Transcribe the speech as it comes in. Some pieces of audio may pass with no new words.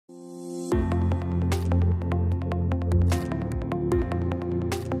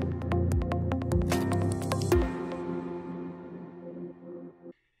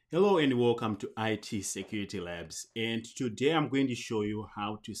Hello and welcome to IT Security Labs, and today I'm going to show you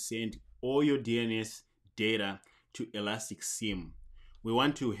how to send all your DNS data to Elasticsearch. We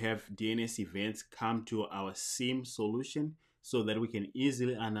want to have DNS events come to our SIEM solution so that we can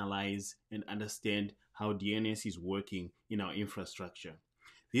easily analyze and understand how DNS is working in our infrastructure.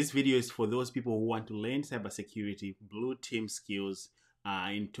 This video is for those people who want to learn cybersecurity, blue team skills,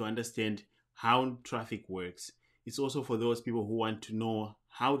 and to understand how traffic works. It's also for those people who want to know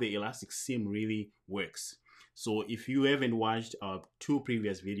how the Elasticsearch really works. So if you haven't watched our two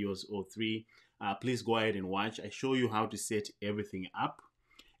previous videos or three, please go ahead and watch. I show you how to set everything up.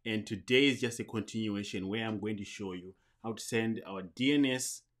 And today is just a continuation where I'm going to show you how to send our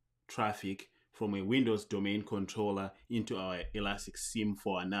DNS traffic from a Windows domain controller into our Elasticsearch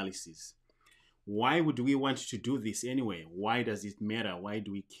for analysis. Why would we want to do this anyway? Why does it matter? Why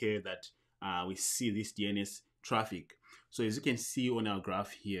do we care that we see this DNS traffic? So as you can see on our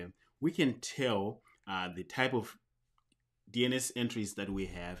graph here, we can tell the type of DNS entries that we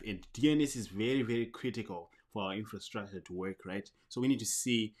have, and DNS is very, very critical for our infrastructure to work, right? So we need to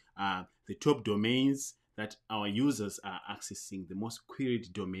see the top domains that our users are accessing, the most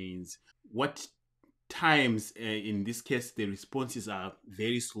queried domains, what times in this case the responses are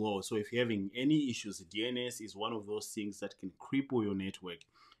very slow. So if you're having any issues, DNS is one of those things that can cripple your network.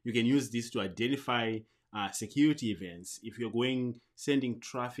 You can use this to identify security events. If you're sending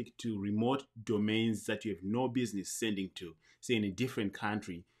traffic to remote domains that you have no business sending to, say in a different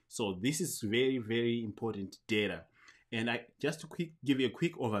country. So this is very, very important data. And just to give you a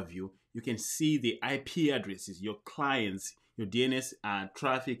quick overview, you can see the IP addresses, your clients, your DNS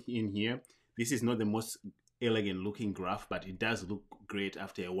traffic in here. This is not the most elegant looking graph, but it does look great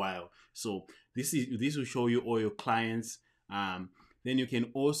after a while. So this will show you all your clients. Then you can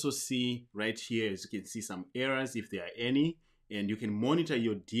also see right here, as you can see, some errors if there are any, and you can monitor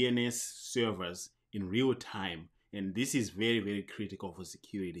your DNS servers in real time. And this is very, very critical for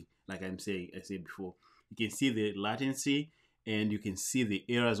security. Like I said before, you can see the latency and you can see the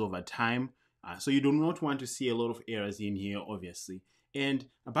errors over time. So you do not want to see a lot of errors in here, obviously. And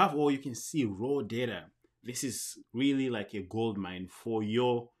above all, you can see raw data. This is really like a gold mine for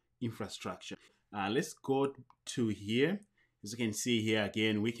your infrastructure. Let's go to here. As you can see here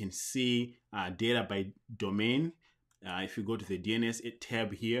again, we can see data by domain. If you go to the DNS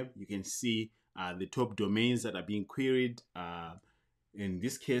tab here, you can see the top domains that are being queried. In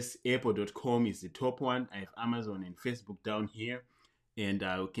this case, apple.com is the top one. I have Amazon and Facebook down here. And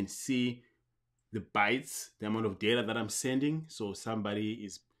we can see the bytes, the amount of data that I'm sending. So somebody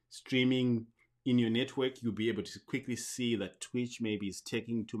is streaming in your network, you'll be able to quickly see that Twitch maybe is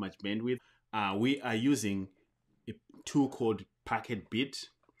taking too much bandwidth. We are using a tool called Packetbit,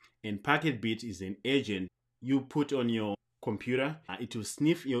 and Packetbit is an agent you put on your computer. It will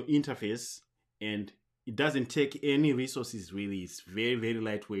sniff your interface, and it doesn't take any resources really. It's very, very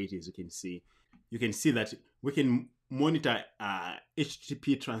lightweight, as you can see. You can see that we can monitor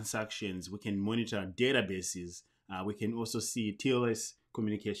HTTP transactions. We can monitor databases. We can also see TLS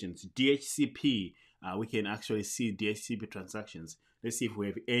communications, DHCP. We can actually see DHCP transactions. Let's see if we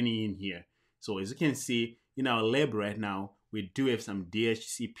have any in here. So as you can see in our lab right now, we do have some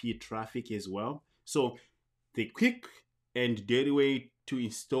DHCP traffic as well. So the quick and dirty way to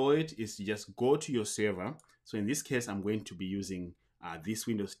install it is to just go to your server. So in this case, I'm going to be using this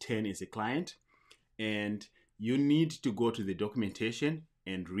Windows 10 as a client. And you need to go to the documentation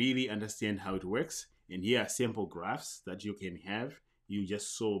and really understand how it works. And here are sample graphs that you can have. You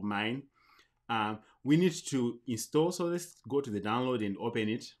just saw mine. We need to install, so let's go to the download and open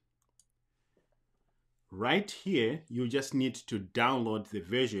it. Right here, you just need to download the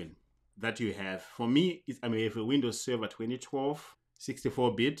version that you have. For me, I have a Windows Server 2012,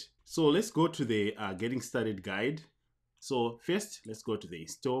 64-bit. So let's go to the Getting Started guide. So first, let's go to the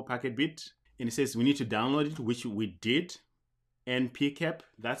Install Packetbit. And it says we need to download it, which we did. npcap,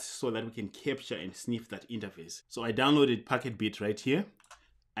 that's so that we can capture and sniff that interface. So I downloaded Packetbit right here.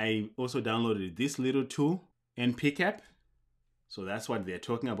 I also downloaded this little tool, npcap. So that's what they're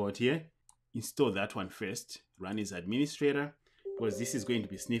talking about here. Install that one first, run as administrator, because this is going to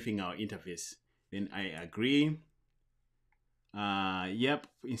be sniffing our interface. Then I agree. Yep,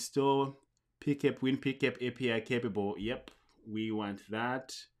 install pcap, WinPcap API capable. Yep, we want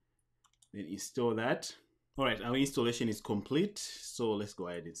that. Then install that. All right, our installation is complete. So let's go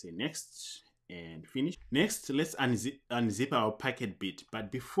ahead and say next and finish. Next, let's unzip our Packetbit.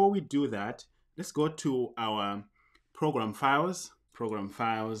 But before we do that, let's go to our program files. Program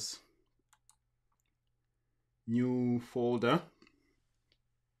files, new folder.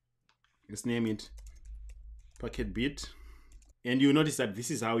 Let's name it Packetbit. And you notice that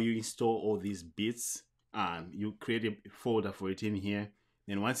this is how you install all these bits. You create a folder for it in here.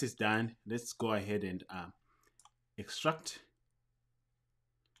 And once it's done, let's go ahead and extract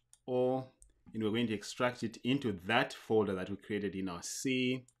all, and we're going to extract it into that folder that we created in our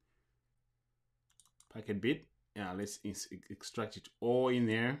C packet bit. Let's extract it all in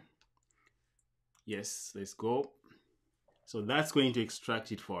there. Yes, let's go. So that's going to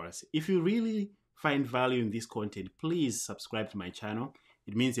extract it for us. If you really find value in this content, please subscribe to my channel.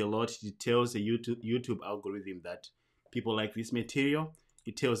 It means a lot. It tells the YouTube algorithm that people like this material.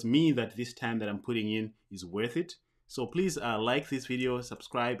 It tells me that this time that I'm putting in is worth it. So please like this video,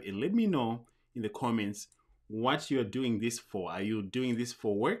 subscribe, and let me know in the comments what you're doing this for. Are you doing this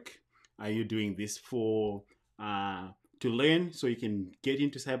for work? Are you doing this for to learn so you can get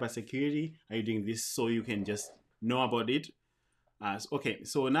into cybersecurity? Are you doing this so you can just know about it? Okay,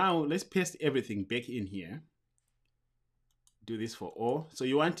 so now let's paste everything back in here. Do this for all. So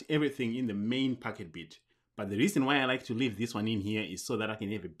you want everything in the main packet bit. But the reason why I like to leave this one in here is so that I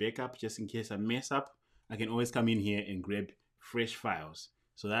can have a backup just in case I mess up. I can always come in here and grab fresh files.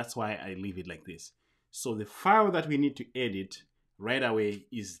 So that's why I leave it like this. So the file that we need to edit right away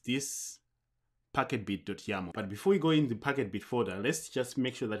is this packetbit.yaml. But before we go in the packetbit folder, let's just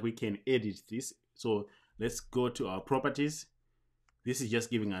make sure that we can edit this. So let's go to our properties. This is just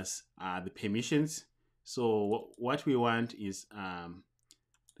giving us the permissions. So what we want is,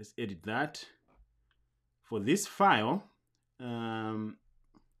 let's edit that. For this file,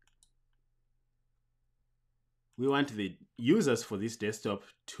 we want the users for this desktop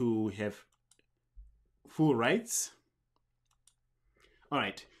to have full rights. All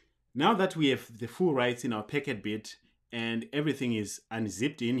right, now that we have the full rights in our packet bit and everything is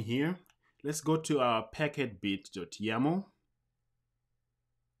unzipped in here, let's go to our packetbit.yaml,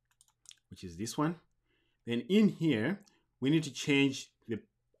 which is this one. Then in here, we need to change the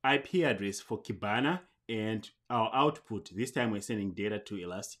IP address for Kibana and our output. This time we're sending data to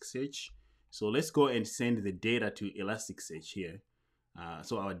Elasticsearch. So let's go and send the data to Elasticsearch here.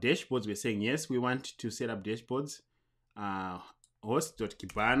 So our dashboards, we're saying, yes, we want to set up dashboards.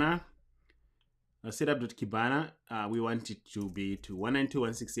 Host.kibana, setup.kibana, we want it to be to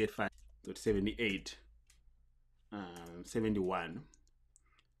 192.168.5.78.71.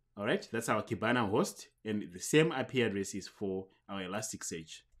 All right, that's our Kibana host, and the same IP address is for our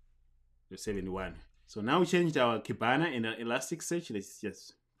Elasticsearch, the 71. So now we changed our Kibana and our Elasticsearch. Let's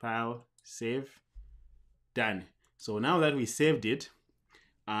just file, save, done. So now that we saved it,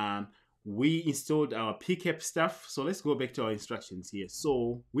 we installed our pcap stuff. So let's go back to our instructions here.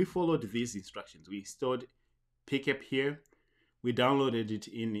 So we followed these instructions. We installed pcap here. We downloaded it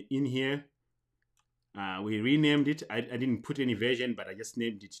in here. We renamed it. I didn't put any version, but I just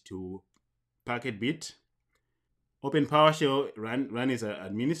named it to packetbit. Open PowerShell, run as an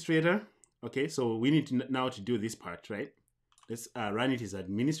administrator. Okay, so we need to now to do this part, right? Let's run it as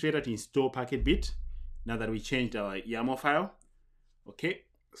administrator to install packetbit. Now that we changed our YAML file. Okay,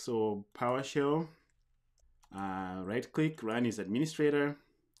 so PowerShell, right click, run as administrator.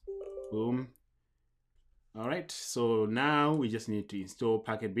 Boom. All right, so now we just need to install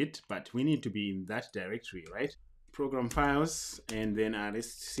packetbit, but we need to be in that directory, right? Program files, and then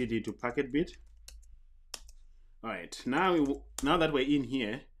let's cd to packetbit. All right, now that we're in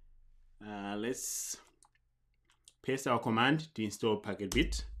here, let's paste our command to install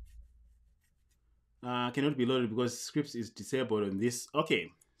packetbit. Cannot be loaded because scripts is disabled on this. Okay,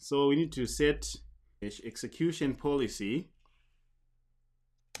 so we need to set execution policy.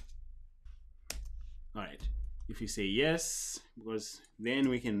 All right, if you say yes, because then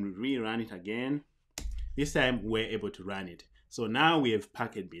we can rerun it again. This time we're able to run it. So now we have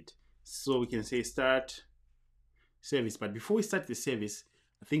packetbit. So we can say start service. But before we start the service,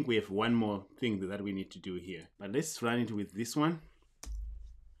 I think we have one more thing that we need to do here. But let's run it with this one.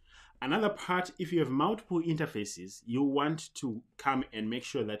 Another part, if you have multiple interfaces, you want to come and make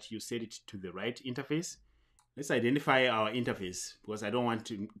sure that you set it to the right interface. Let's identify our interface because I don't want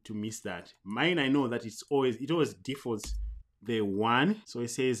to miss that. Mine, I know that it always defaults the 1. So it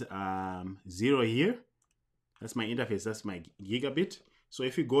says 0 here. That's my interface. That's my gigabit. So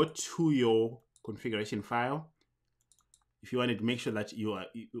if you go to your configuration file, if you wanted to make sure that you are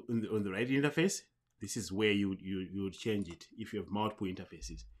on the right interface, this is where you would change it if you have multiple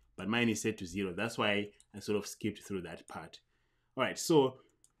interfaces. But mine is set to 0. That's why I sort of skipped through that part. All right, so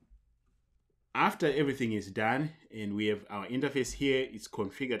after everything is done and we have our interface here, it's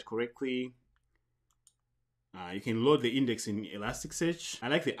configured correctly. You can load the index in Elasticsearch. I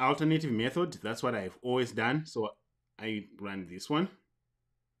like the alternative method. That's what I've always done. So I run this one.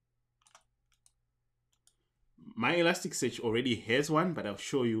 My Elasticsearch already has one, but I'll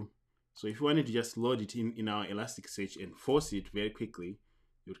show you. So if you wanted to just load it in our Elasticsearch and force it very quickly,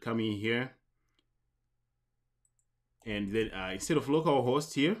 you would come in here, and then instead of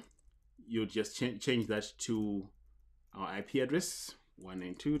localhost here, you would just change that to our IP address,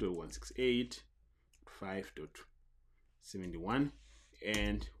 192.168.5.71,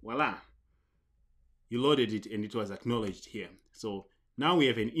 and voila, you loaded it and it was acknowledged here. So now we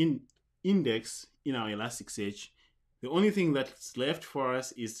have an index in our Elasticsearch. The only thing that's left for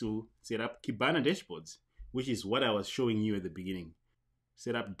us is to set up Kibana Dashboards, which is what I was showing you at the beginning.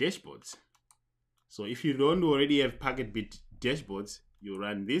 Set up dashboards. So if you don't already have Packetbit dashboards, you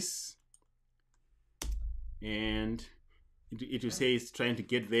run this, and it will say it's trying to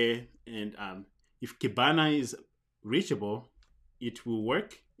get there. And if Kibana is reachable, it will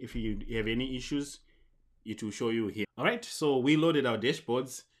work. If you have any issues, it will show you here. All right, so we loaded our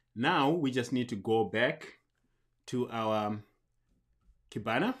dashboards. Now we just need to go back to our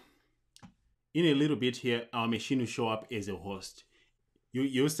Kibana. In a little bit here, our machine will show up as a host.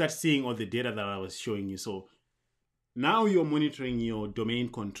 You'll start seeing all the data that I was showing you. So now you're monitoring your domain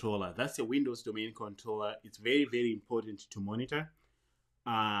controller. That's a Windows domain controller. It's very, very important to monitor.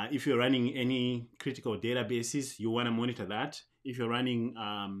 If you're running any critical databases, you want to monitor that. If you're running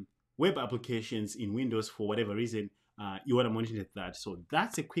web applications in Windows for whatever reason, you want to monitor that. So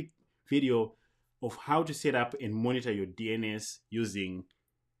that's a quick video of how to set up and monitor your DNS using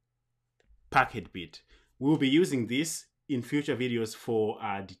Packetbit. We'll be using this in future videos for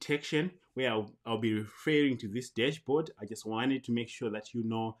detection, where I'll be referring to this dashboard. I just wanted to make sure that you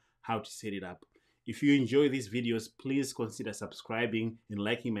know how to set it up. If you enjoy these videos, please consider subscribing and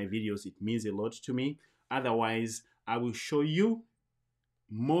liking my videos. It means a lot to me. Otherwise, I will show you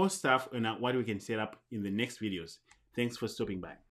more stuff on what we can set up in the next videos. Thanks for stopping by.